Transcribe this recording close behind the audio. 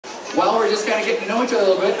Well, we're just kind of getting to know each other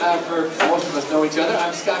a little bit. For most of us know each other.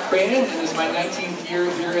 I'm Scott Krijnen, and it's my 19th year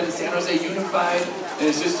here in San Jose Unified. And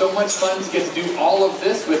it's just so much fun to get to do all of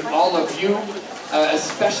this with all of you.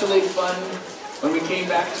 Especially fun when we came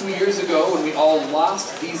back 2 years ago when we all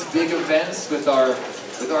lost these big events with our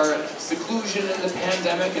seclusion in the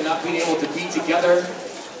pandemic and not being able to be together.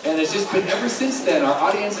 And it's just been ever since then, our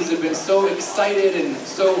audiences have been so excited and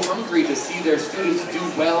so hungry to see their students do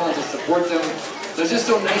well and to support them. So it's just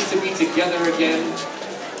so nice to be together again.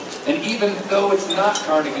 And even though it's not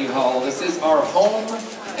Carnegie Hall, this is our home,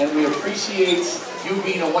 and we appreciate you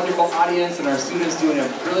being a wonderful audience and our students doing a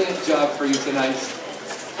brilliant job for you tonight.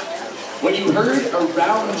 What you heard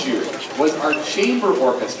around you was our chamber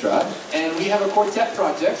orchestra, and we have a quartet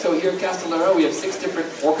project. So here at Castillero, we have 6 different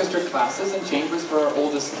orchestra classes and chambers for our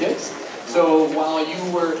oldest kids. So while you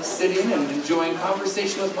were sitting and enjoying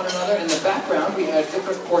conversation with one another, in the background we had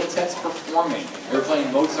different quartets performing. They were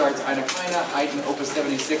playing Mozart's Eine Kleine, Haydn Opus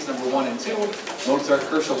 76, number 1 and 2, Mozart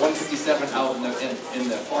Herschel 157 out in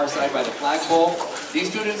the far side by the flagpole.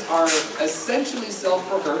 These students are essentially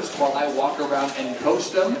self-rehearsed while I walk around and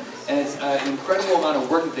coach them, and it's an incredible amount of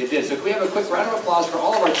work that they did. So can we have a quick round of applause for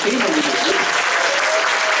all of our chamber musicians?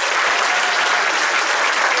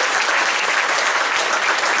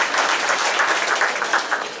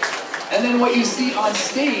 And then what you see on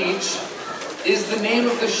stage is the name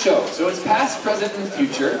of the show. So it's past, present, and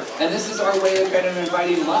future. And this is our way of kind of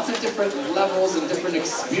inviting lots of different levels and different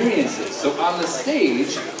experiences. So on the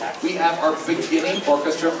stage, we have our beginning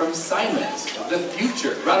orchestra from Simonds, the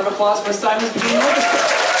future. Round of applause for Simonds Beginning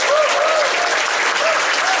Orchestra.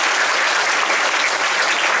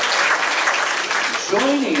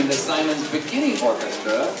 Joining the Simonds Beginning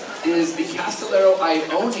Orchestra is the Castillero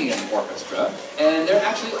Ionian Orchestra, and they're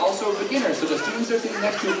actually also beginners, so the students they're sitting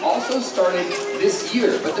next to also started this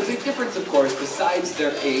year. But the big difference, of course, besides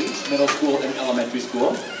their age, middle school and elementary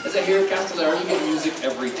school, is that here at Castillero you get music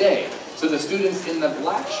every day. So the students in the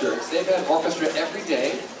black shirts, they've had orchestra every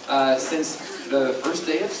day since the first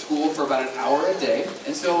day of school for about an hour a day,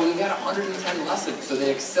 and so we've had 110 lessons, so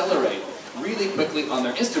they accelerate really quickly on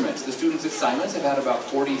their instruments. The students at Simonds have had about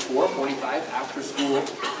 44, 45 after-school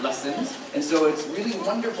lessons, and so it's really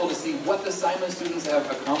wonderful to see what the Simonds students have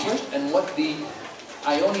accomplished and what the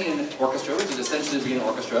Ionian Orchestra, which is essentially the beginning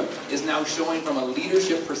orchestra, is now showing from a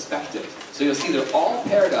leadership perspective. So you'll see they're all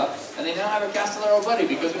paired up, and they now have a Castillero buddy,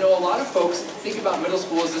 because we know a lot of folks think about middle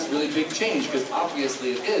school as this really big change, because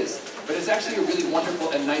obviously it is. But it's actually a really wonderful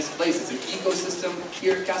and nice place. It's an ecosystem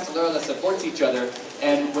here at Castillero that supports each other.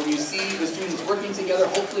 And when you see the students working together,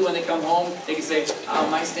 hopefully when they come home, they can say,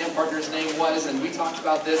 my stand partner's name was, and we talked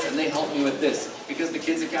about this, and they helped me with this. Because the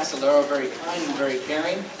kids at Castillero are very kind and very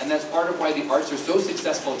caring, and that's part of why the arts are so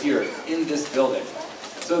successful here in this building.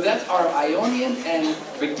 So that's our Ionian and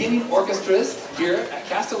beginning orchestras here at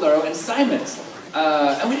Castillero and Simonds.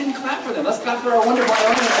 And we didn't clap for them. Let's clap for our wonderful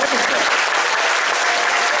Ionian orchestra.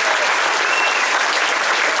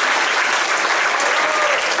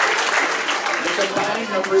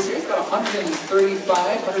 Numbers here, it's about 135,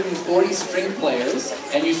 140 string players,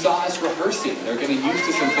 and you saw us rehearsing. They're getting used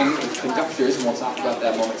to some things with conductors, and we'll talk about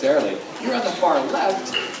that momentarily. Here on the far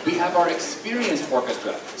left, we have our experienced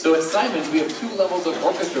orchestra. So at Simonds, we have 2 levels of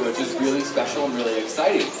orchestra, which is really special and really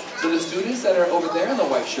exciting. So the students that are over there in the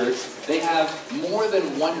white shirts, they have more than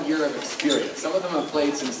 1 year of experience. Some of them have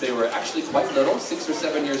played since they were actually quite little, 6 or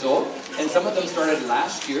 7 years old, and some of them started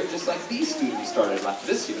last year, just like these students started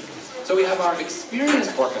this year. So we have our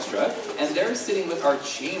experienced orchestra, and they're sitting with our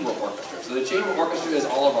chamber orchestra. So the chamber orchestra is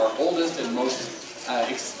all of our oldest and most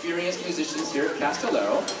experienced musicians here at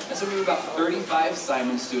Castillero. And so we have about 35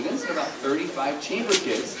 Simonds students and about 35 chamber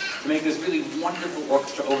kids to make this really wonderful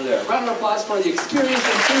orchestra over there. Round of applause for the experienced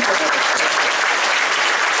and chamber orchestra.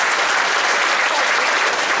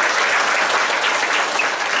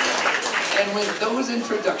 And with those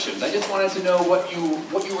introductions, I just wanted to know what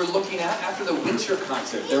you were looking at after the winter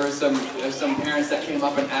concert. There were some parents that came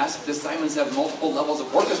up and asked, does Simonds have multiple levels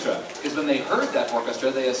of orchestra? Because when they heard that orchestra,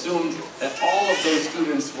 they assumed that all of those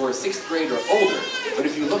students were 6th grade or older. But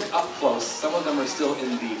if you look up close, some of them are still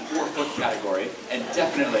in the 4-foot category, and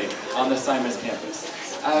definitely on the Simonds campus.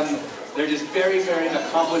 They're just very, very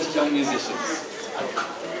accomplished young musicians.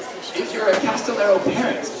 If you're a Castillero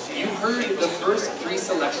parent, you heard the first 3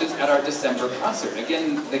 selections at our December concert.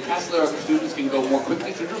 Again, the Castillero students can go more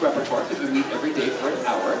quickly through the repertoire because we meet every day for an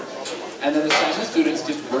hour. And then the Simonds students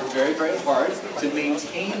just work very, very hard to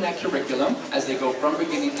maintain that curriculum as they go from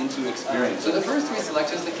beginning into experience. So the first three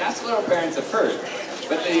selections, the Castillero parents have heard,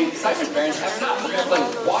 but the Simonds parents have not. We're going to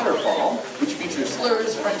play Waterfall, which features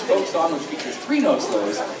slurs, French folk song, which features 3-note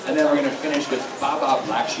slurs, and then we're going to finish with Baba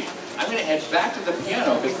Black Sheep. I'm going to head back to the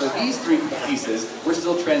piano because for these three pieces, we're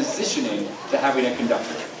still transitioning to having a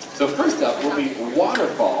conductor. So first up will be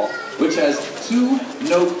Waterfall, which has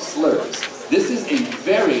 2-note slurs. This is a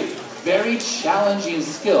very, very challenging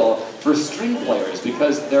skill for string players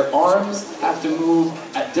because their arms have to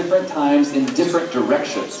move at different times in different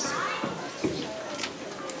directions.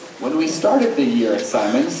 When we started the year at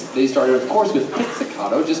Simonds, they started, of course, with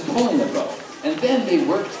pizzicato, just pulling the bow. And then they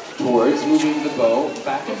worked towards moving the bow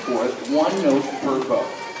back and forth, 1 note per bow.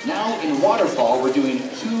 Now in Waterfall, we're doing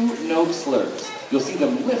 2-note slurs. You'll see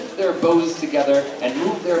them lift their bows together and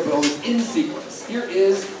move their bows in sequence. Here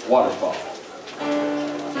is Waterfall.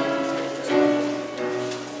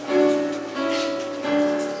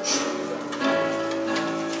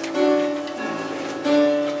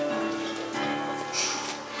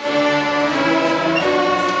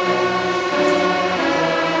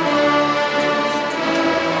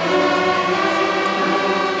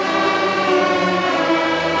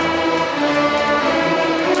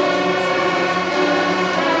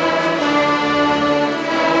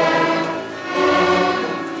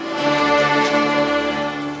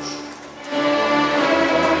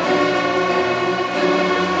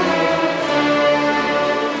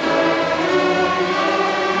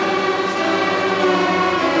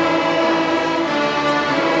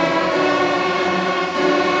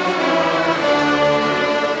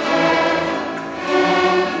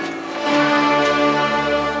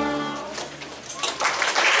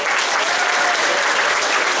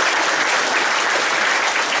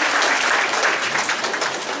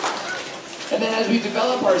 And then as we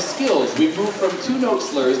develop our skills, we move from 2-note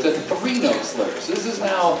slurs to 3-note slurs. So this is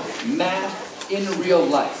now math in real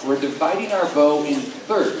life. We're dividing our bow in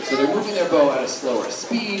thirds. So they're moving their bow at a slower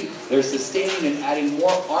speed, they're sustaining and adding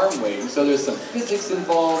more arm weight. So there's some physics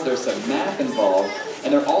involved, there's some math involved,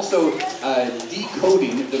 and they're also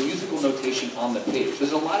decoding the musical notation on the page.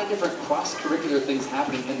 There's a lot of different cross-curricular things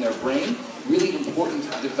happening in their brain, really important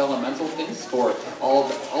developmental things for all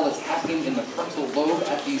that's happening in the frontal lobe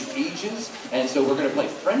at these ages. And so we're going to play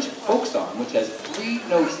French folk song, which has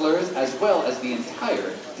 3-note slurs as well as the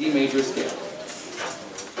entire D major scale.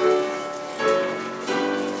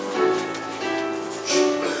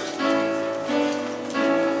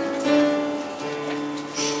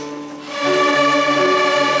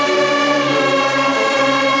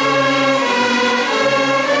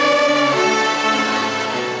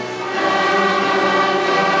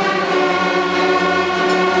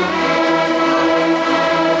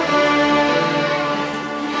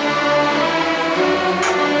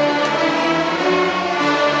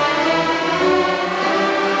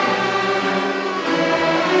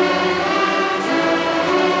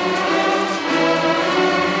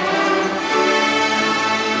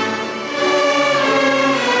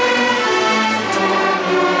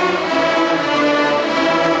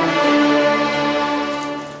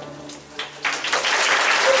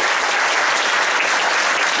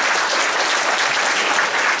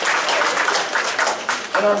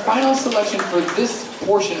 And our final selection for this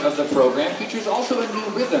portion of the program features also a new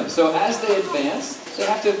rhythm. So as they advance, they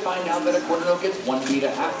have to find out that a quarter note gets 1 beat,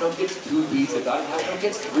 a half note gets 2 beats, a dotted half note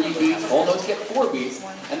gets 3 beats, whole notes get 4 beats,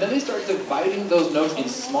 and then they start dividing those notes in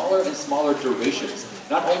smaller and smaller durations.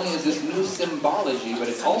 Not only is this new symbology, but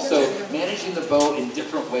it's also managing the bow in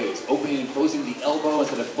different ways, opening and closing the elbow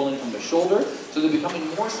instead of pulling from the shoulder, so they're becoming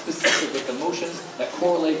more specific with the motions that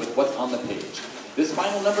correlate with what's on the page. This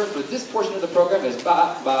final number for this portion of the program is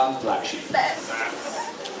Ba Ba Black Sheep.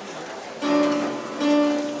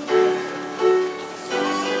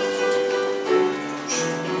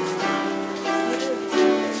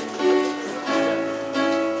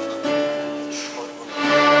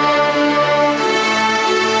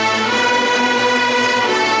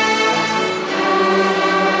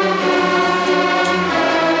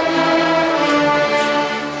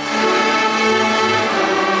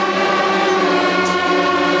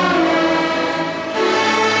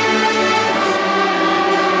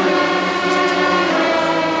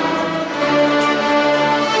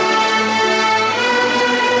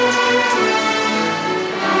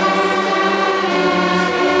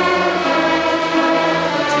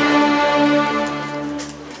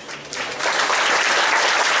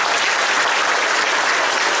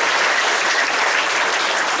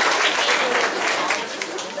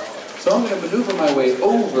 transfer my way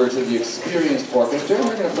over to the experienced orchestra.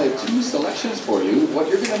 We're going to play 2 selections for you. What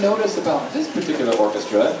you're going to notice about this particular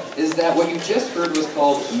orchestra is that what you just heard was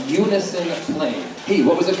called unison playing. Hey,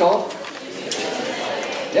 what was it called?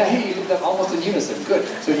 Yeah, hey, you did that almost in unison. Good.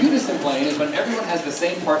 So unison playing is when everyone has the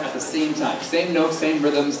same part at the same time. Same notes, same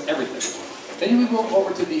rhythms, everything. Then we move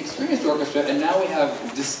over to the experienced orchestra, and now we have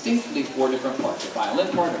distinctly 4 different parts. A violin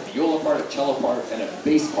part, a viola part, a cello part, and a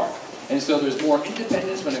bass part. And so there's more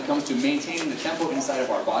independence when it comes to maintaining the tempo inside of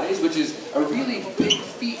our bodies, which is a really big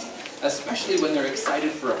feat, especially when they're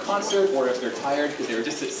excited for a concert or if they're tired because they were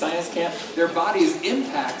just at science camp. Their bodies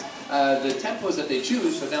impact the tempos that they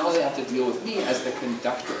choose, so now they have to deal with me as the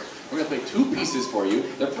conductor. We're going to play 2 pieces for you.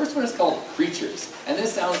 The first one is called Creatures, and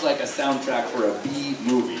this sounds like a soundtrack for a B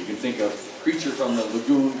movie. You can think of Creature from the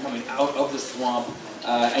Lagoon coming out of the swamp,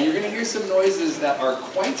 and you're going to hear some noises that are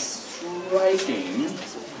quite striking.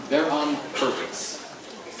 They're on purpose.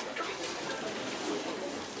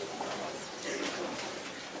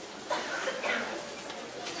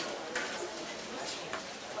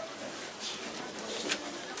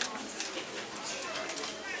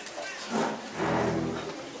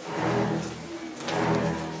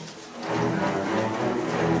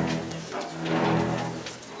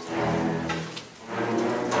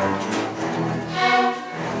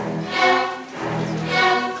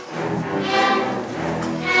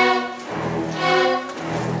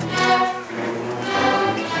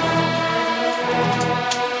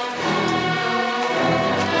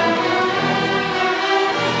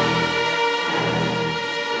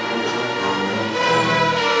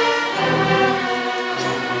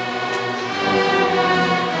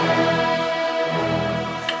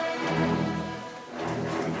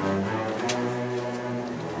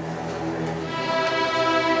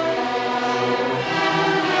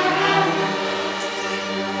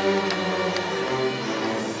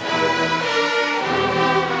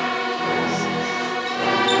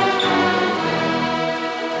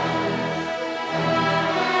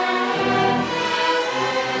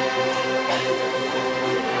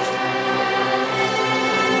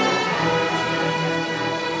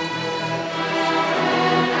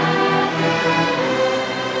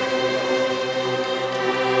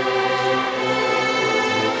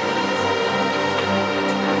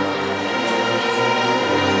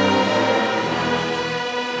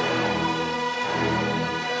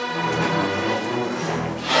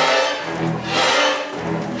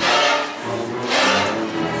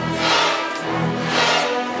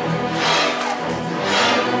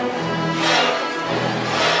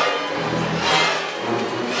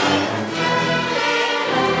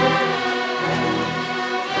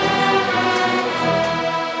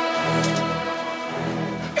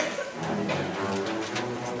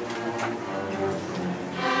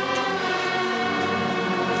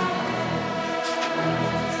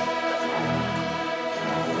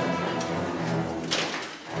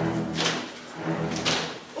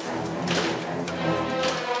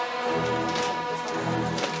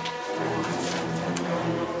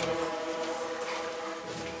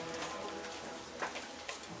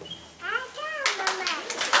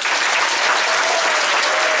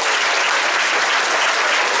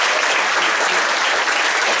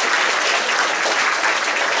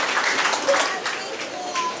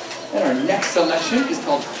 Selection is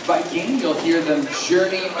called Viking. You'll hear them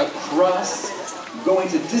journey across, going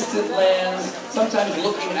to distant lands, sometimes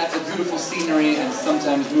looking at the beautiful scenery and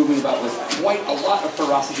sometimes moving about with quite a lot of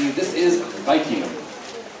ferocity. This is Viking.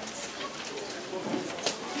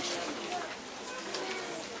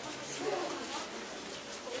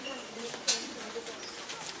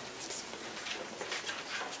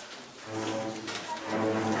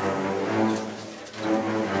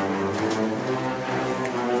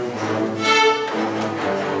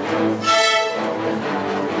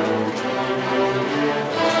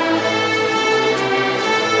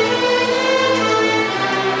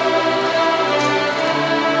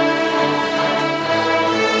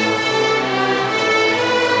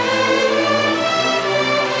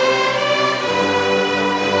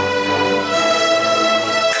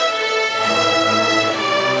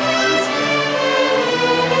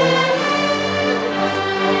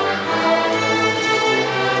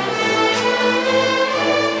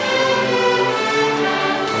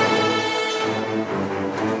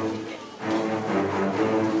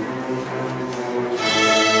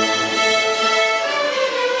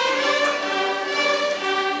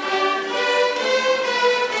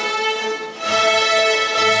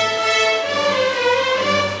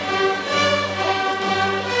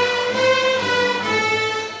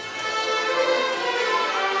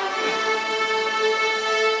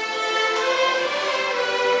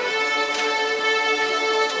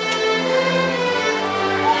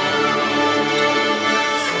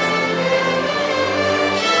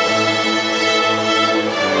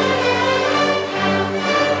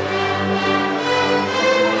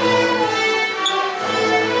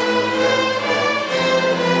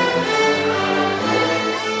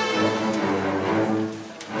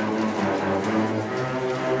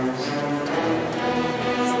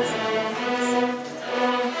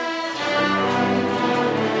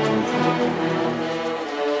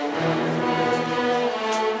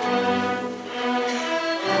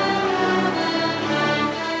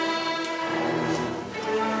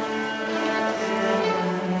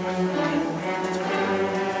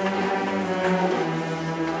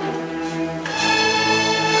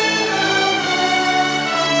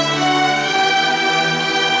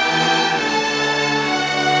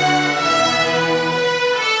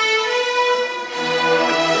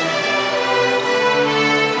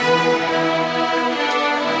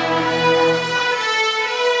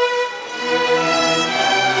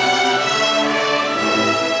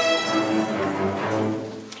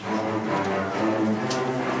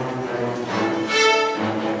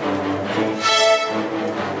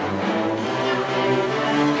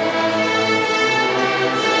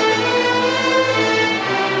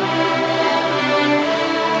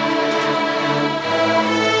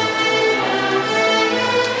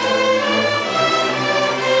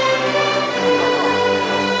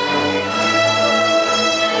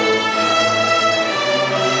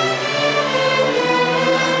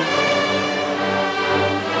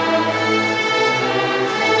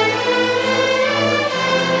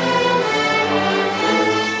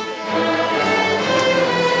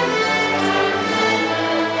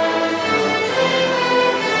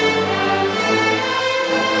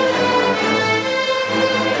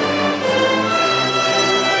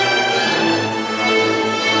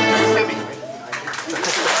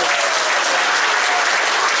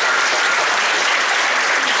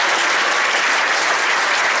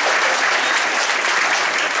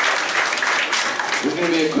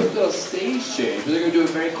 going to be a quick little stage change, but they're going to do it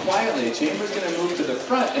very quietly. Chamber's going to move to the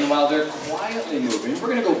front, and while they're quietly moving, we're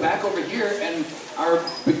going to go back over here, and our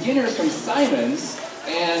beginners from Simonds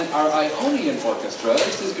and our Ionian Orchestra,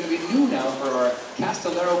 this is going to be new now for our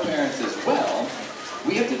Castillero parents as well.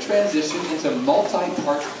 We have to transition into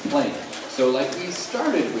multi-part playing. So like we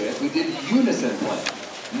started with, we did unison playing.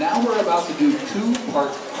 Now we're about to do two-part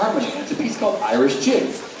harmony. It's a piece called Irish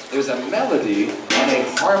Jig. There's a melody and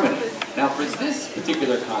a harmony. Now for this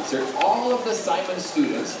particular concert, all of the Simonds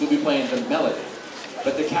students will be playing the melody.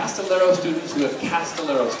 But the Castillero students who have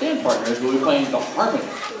Castillero stand partners will be playing the harmony.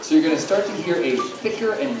 So you're going to start to hear a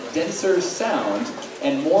thicker and denser sound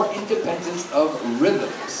and more independence of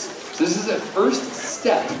rhythms. So this is a first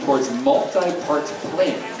step towards multi-part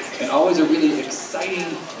playing, and always a really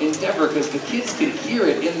exciting endeavor because the kids can hear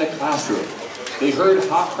it in the classroom. They heard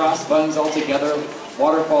Hot Cross Buns all together,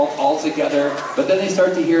 Waterfall all together, but then they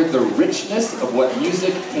start to hear the richness of what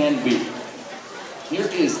music can be. Here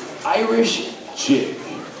is Irish Jig.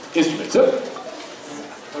 Instruments up.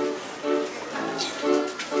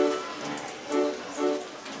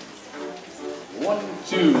 1,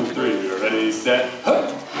 2, 3, ready, set, huh.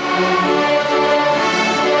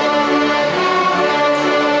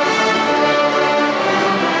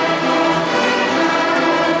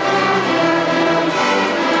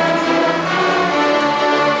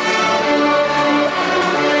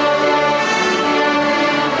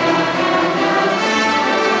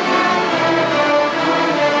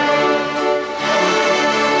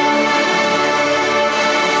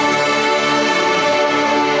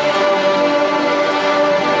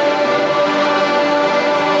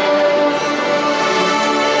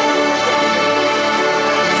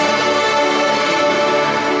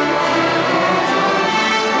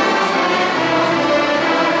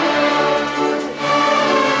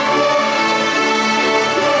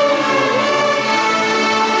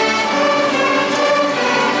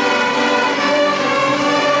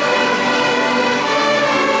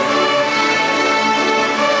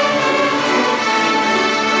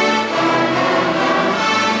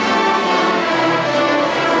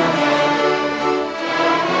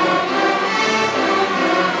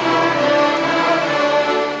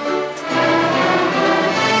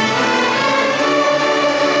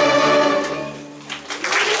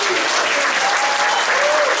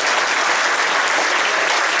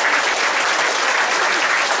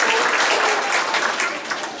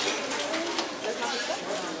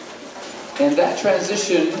 And that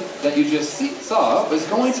transition that you just saw was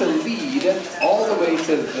going to lead all the way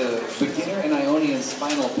to the beginner and Ionian's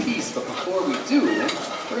final piece. But before we do,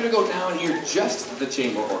 we're going to go down here just the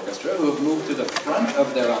chamber orchestra, who have moved to the front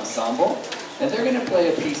of their ensemble. And they're going to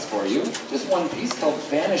play a piece for you, just one piece called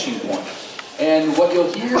Vanishing Point. And what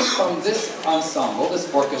you'll hear from this ensemble,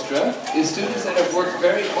 this orchestra, is students that have worked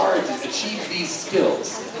very hard to achieve these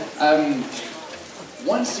skills.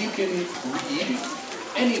 Once you can read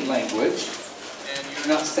any language, and you're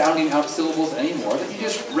not sounding out syllables anymore, then you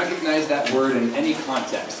just recognize that word in any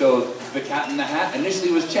context. So the Cat in the Hat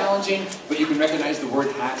initially was challenging, but you can recognize the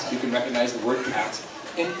word hat, you can recognize the word cat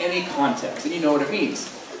in any context, and you know what it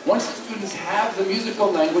means. Once the students have the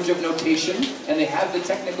musical language of notation, and they have the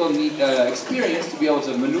technical experience to be able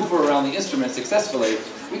to maneuver around the instrument successfully,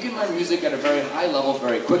 we can learn music at a very high level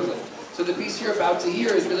very quickly. So the piece you're about to hear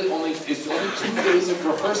is really only 2 days of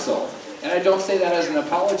rehearsal. And I don't say that as an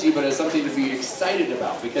apology, but as something to be excited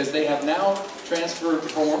about, because they have now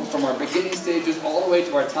transformed from our beginning stages all the way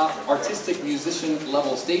to our top artistic musician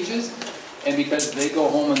level stages. And because they go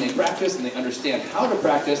home and they practice and they understand how to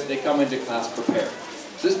practice, they come into class prepared.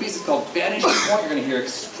 So this piece is called Vanishing Point. You're going to hear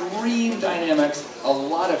extreme dynamics, a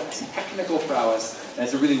lot of technical prowess, and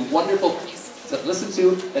it's a really wonderful piece to listen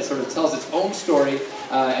to that sort of tells its own story,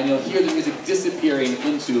 and you'll hear the music disappearing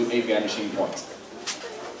into a vanishing point.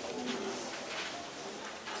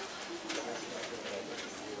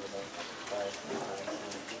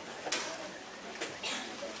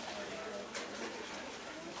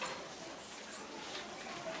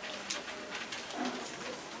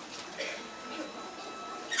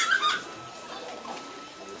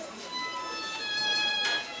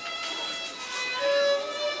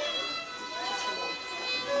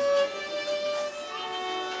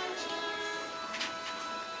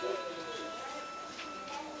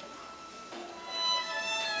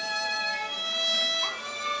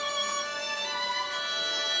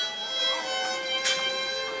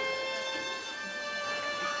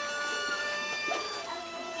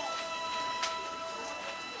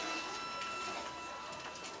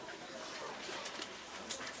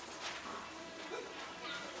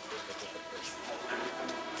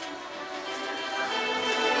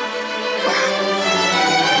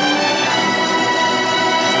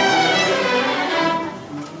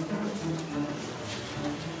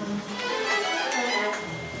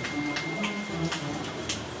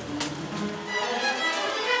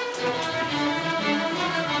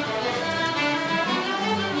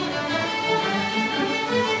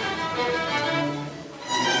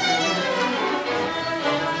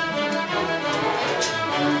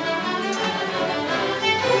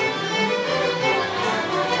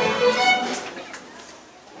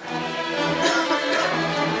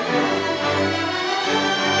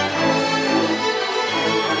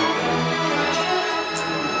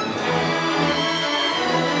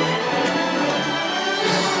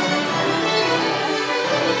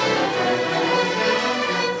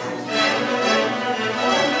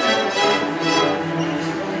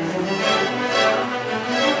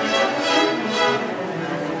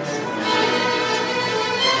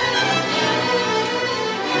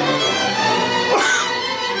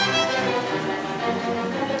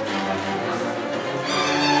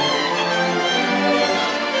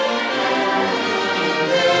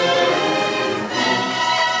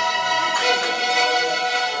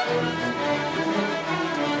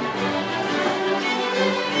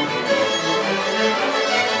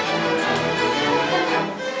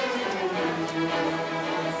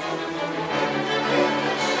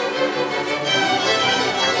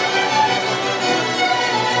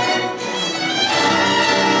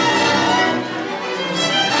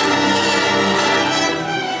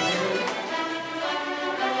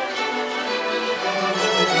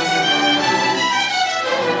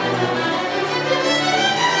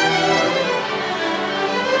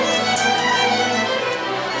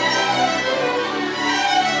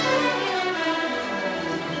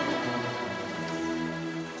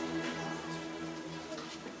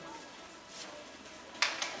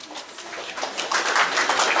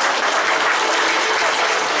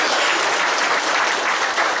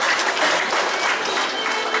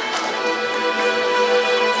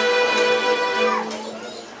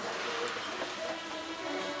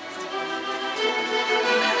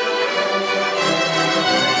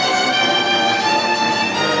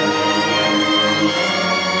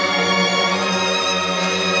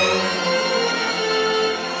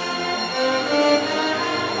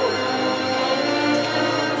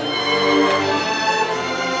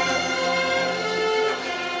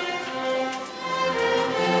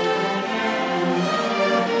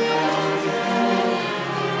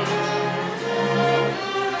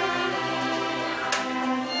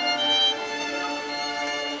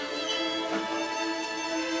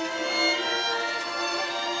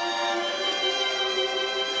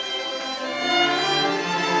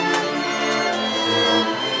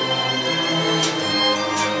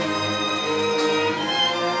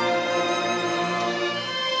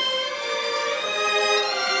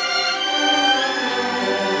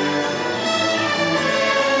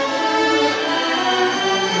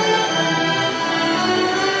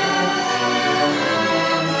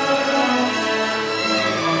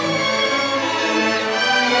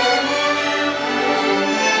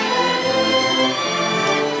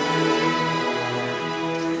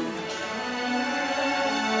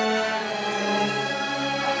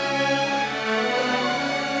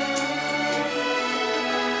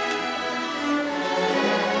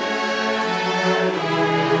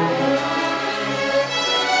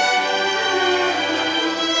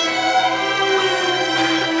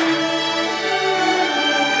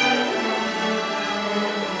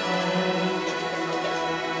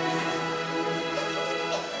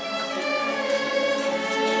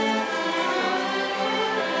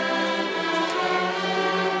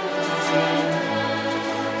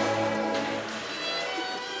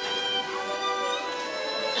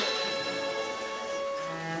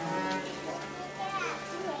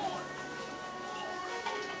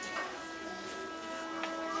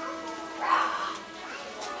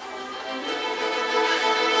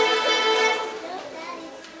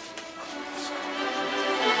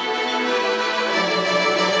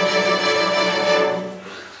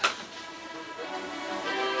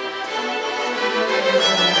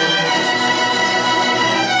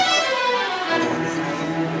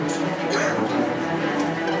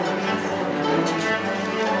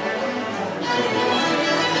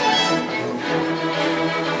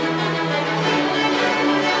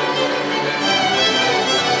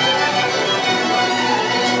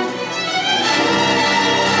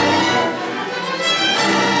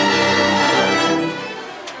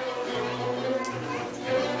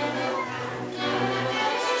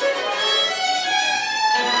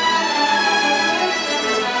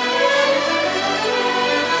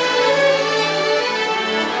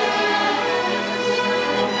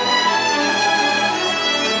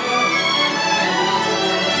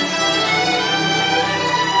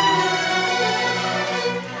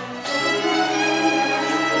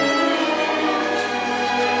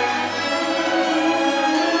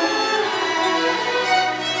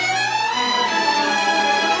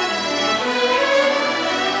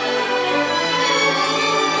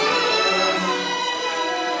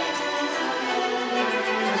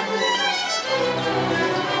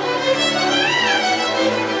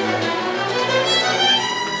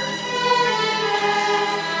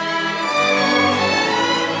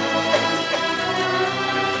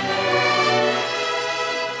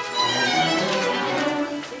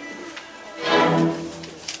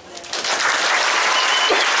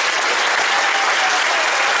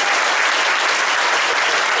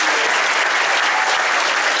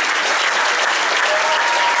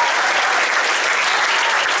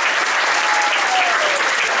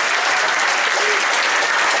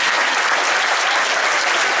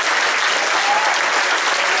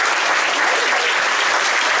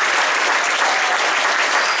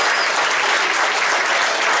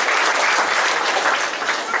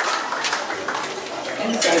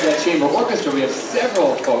 chamber orchestra, we have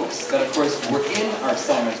several folks that, of course, were in our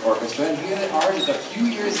Simonds Orchestra, and here they are just a few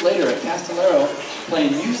years later at Castillero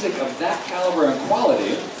playing music of that caliber and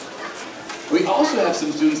quality. We also have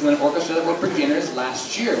some students in that orchestra that were beginners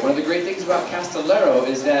last year. One of the great things about Castillero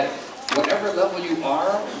is that whatever level you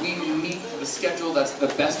are, we meet the schedule that's the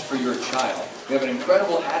best for your child. We have an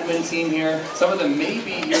incredible admin team here. Some of them may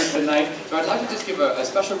be here tonight. So I'd like to just give a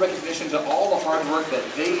special recognition to all the hard work that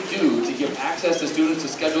they do to give access to students to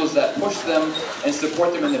schedules that push them and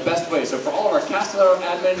support them in the best way. So for all of our Castillero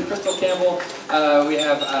admin, Crystal Campbell, we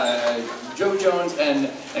have Joe Jones and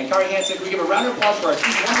Kari Hansen. Can we give a round of applause for our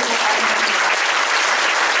two wonderful admin?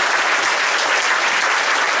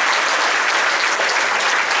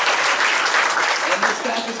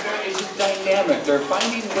 Is just dynamic. They're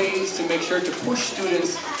finding ways to make sure to push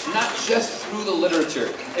students not just through the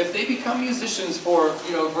literature. If they become musicians for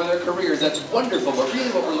their careers, that's wonderful. But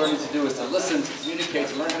really, what we're learning to do is to listen, to communicate,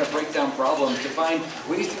 to learn how to break down problems, to find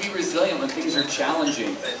ways to be resilient when things are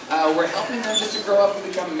challenging. We're helping them just to grow up and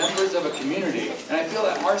become members of a community. And I feel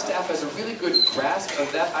that our staff has a really good grasp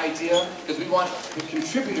of that idea because we want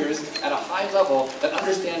contributors at a high level that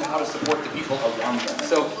understand how to support the people around them.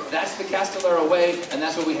 So that's the Castillero way, and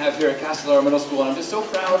that's what we have here at Castillero Middle School. And I'm just so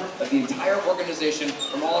proud of the entire organization,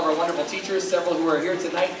 from all of our wonderful teachers, several who are here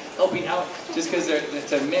tonight helping out just because they're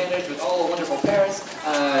to manage with all the wonderful parents,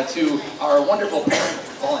 to our wonderful parent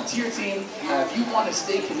volunteer team. If you want to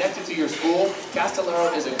stay connected to your school,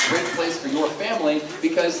 Castillero is a great place for your family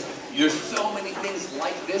because there's so many things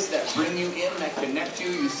like this that bring you in, that connect you.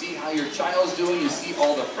 You see how your child's doing. You see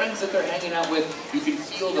all the friends that they're hanging out with. You can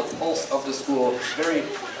feel the pulse of the school very,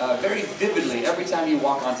 very vividly every time you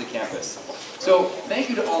walk onto campus. So thank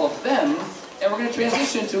you to all of them. And we're going to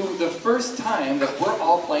transition to the first time that we're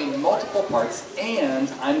all playing multiple parts and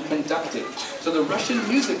I'm conducting. So the Russian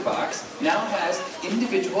music box now has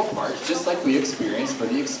individual parts, just like we experienced for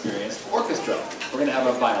the experienced orchestra. We're going to have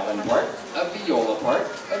a violin part, a viola part,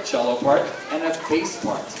 a cello part, and a bass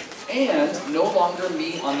part. And no longer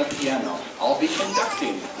me on the piano. I'll be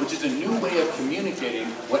conducting, which is a new way of communicating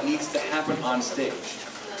what needs to happen on stage.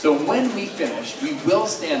 So when we finish, we will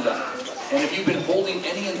stand up. And if you've been holding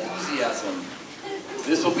any enthusiasm,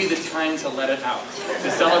 this will be the time to let it out. To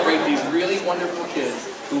celebrate these really wonderful kids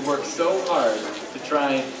who work so hard to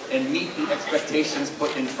try and meet the expectations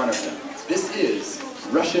put in front of them. This is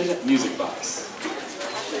Russian Music Box.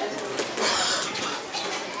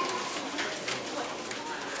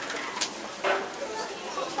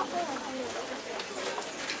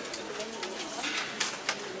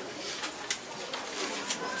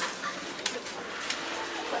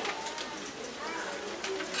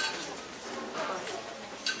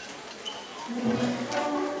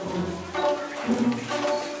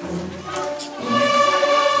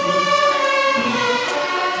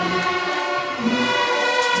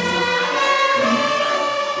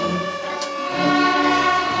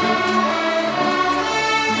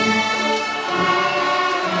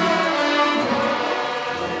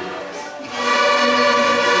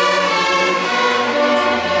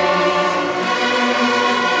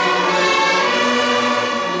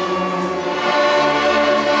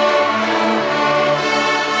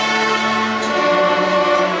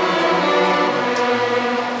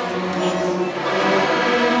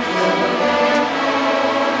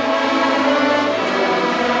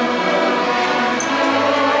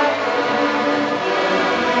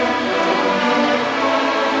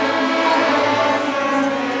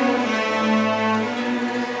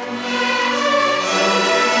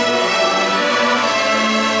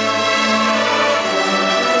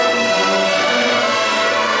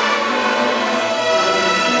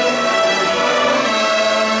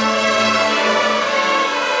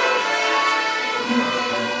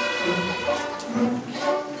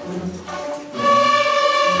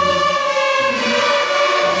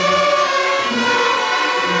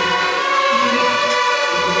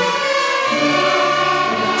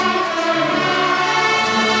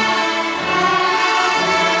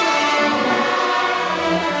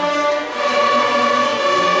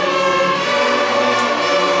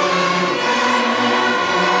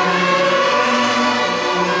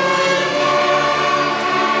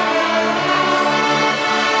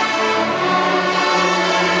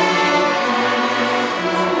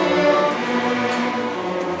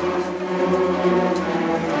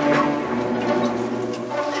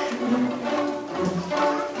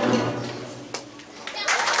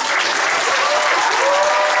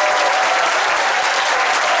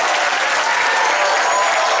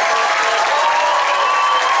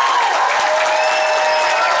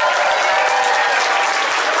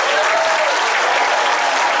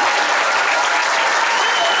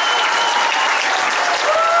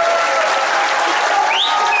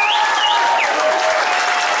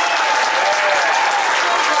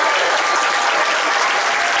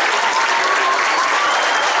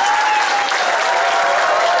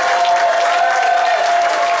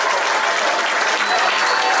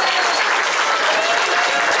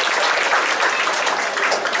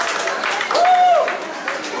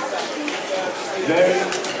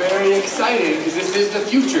 is the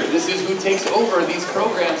future. This is who takes over these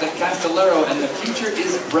programs at Castillero, and the future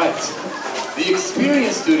is bright. The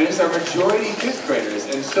experienced students are majority 5th graders,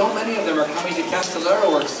 and so many of them are coming to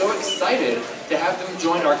Castillero. We're so excited to have them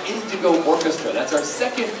join our Indigo Orchestra. That's our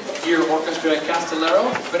 2nd year orchestra at Castillero,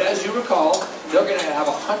 but as you recall, they're going to have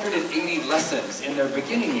 180 lessons in their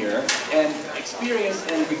beginning year, and experienced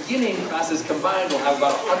and beginning classes combined will have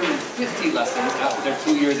about 150 lessons after their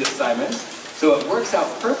 2 years at Simonds. So it works out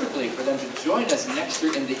perfectly for them to join us next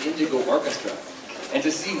year in the Indigo Orchestra. And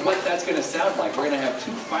to see what that's going to sound like, we're going to have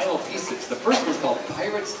 2 final pieces. The first one's called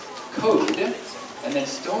Pirate's Code, and then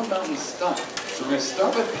Stone Mountain Stomp. So we're going to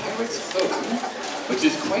start with Pirate's Code, which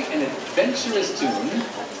is quite an adventurous tune,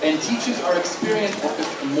 and teaches our experienced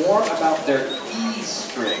orchestra more about their E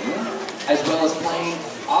string, as well as playing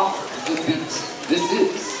off the beat. This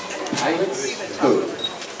is Pirate's Code.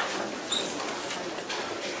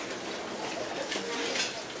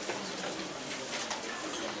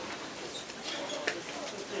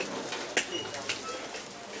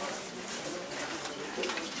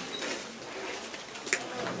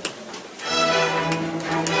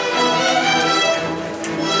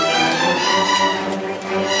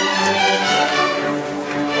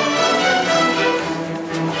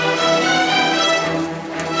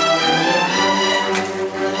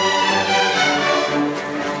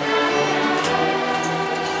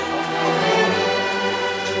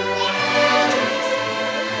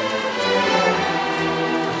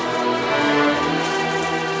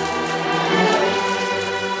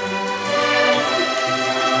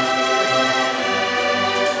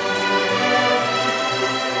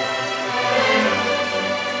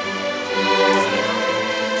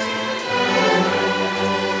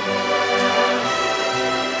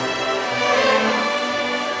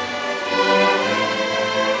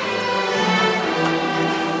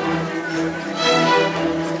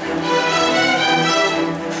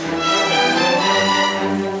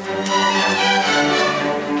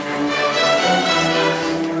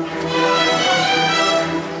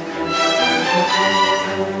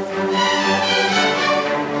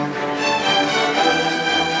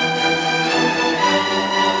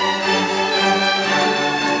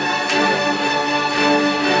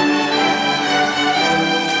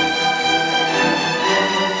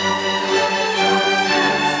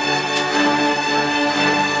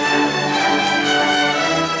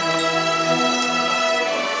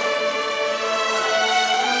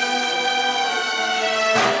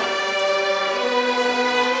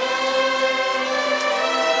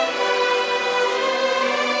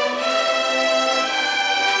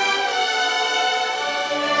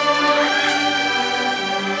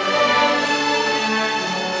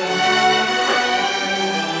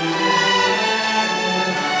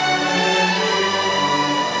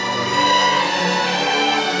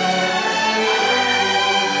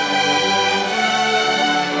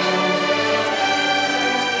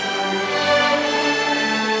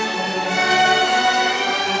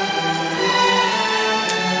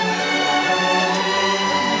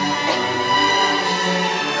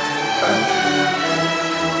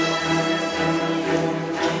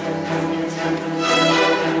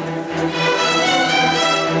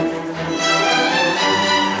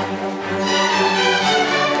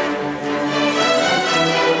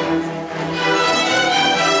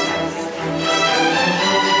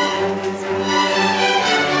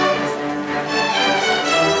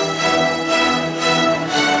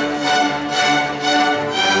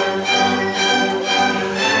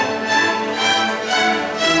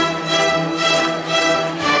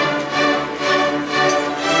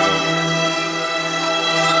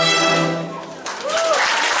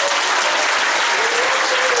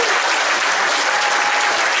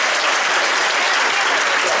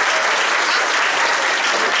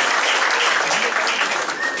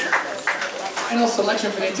 final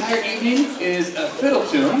selection for the entire evening is a fiddle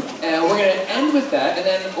tune, and we're going to end with that, and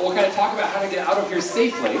then we'll kind of talk about how to get out of here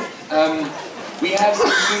safely. We have some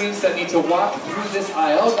students that need to walk through this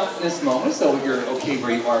aisle, not in this moment, so you're okay where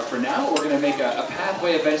you are for now. We're going to make a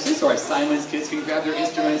pathway eventually, so our Simonds kids can grab their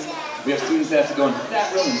instruments. We have students that have to go into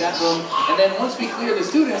that room and that room, and then once we clear the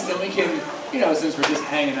students, then we can, you know, since we're just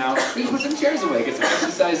hanging out, we can put some chairs away, get some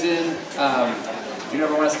exercise in. You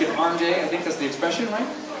never want to skip arm day, I think that's the expression, right?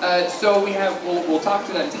 So we'll talk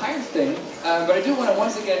to that entire thing, but I do want to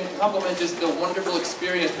once again compliment just the wonderful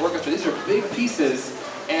experienced orchestra. These are big pieces,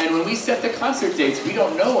 and when we set the concert dates, we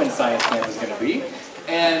don't know when Science Camp is going to be,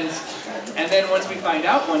 and And then once we find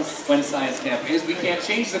out when science camp is, we can't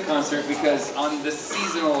change the concert because on the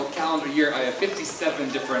seasonal calendar year, I have 57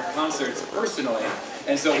 different concerts personally.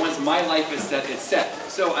 And so once my life is set, it's set.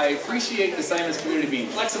 So I appreciate the Simonds community being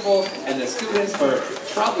flexible and the students for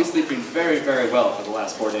probably sleeping very, very well for the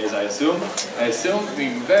last 4 days, I assume.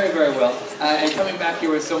 Doing very, very well. And coming back here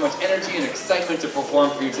with so much energy and excitement to perform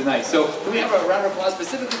for you tonight. So can we have a round of applause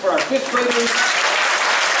specifically for our 5th graders?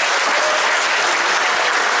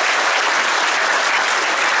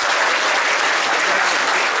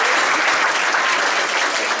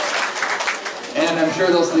 And I'm sure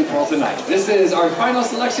they'll sleep well tonight. This is our final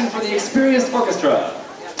selection for the experienced orchestra.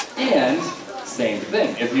 And same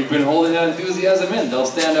thing. If you've been holding that enthusiasm in, they'll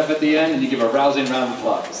stand up at the end and you give a rousing round of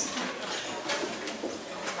applause.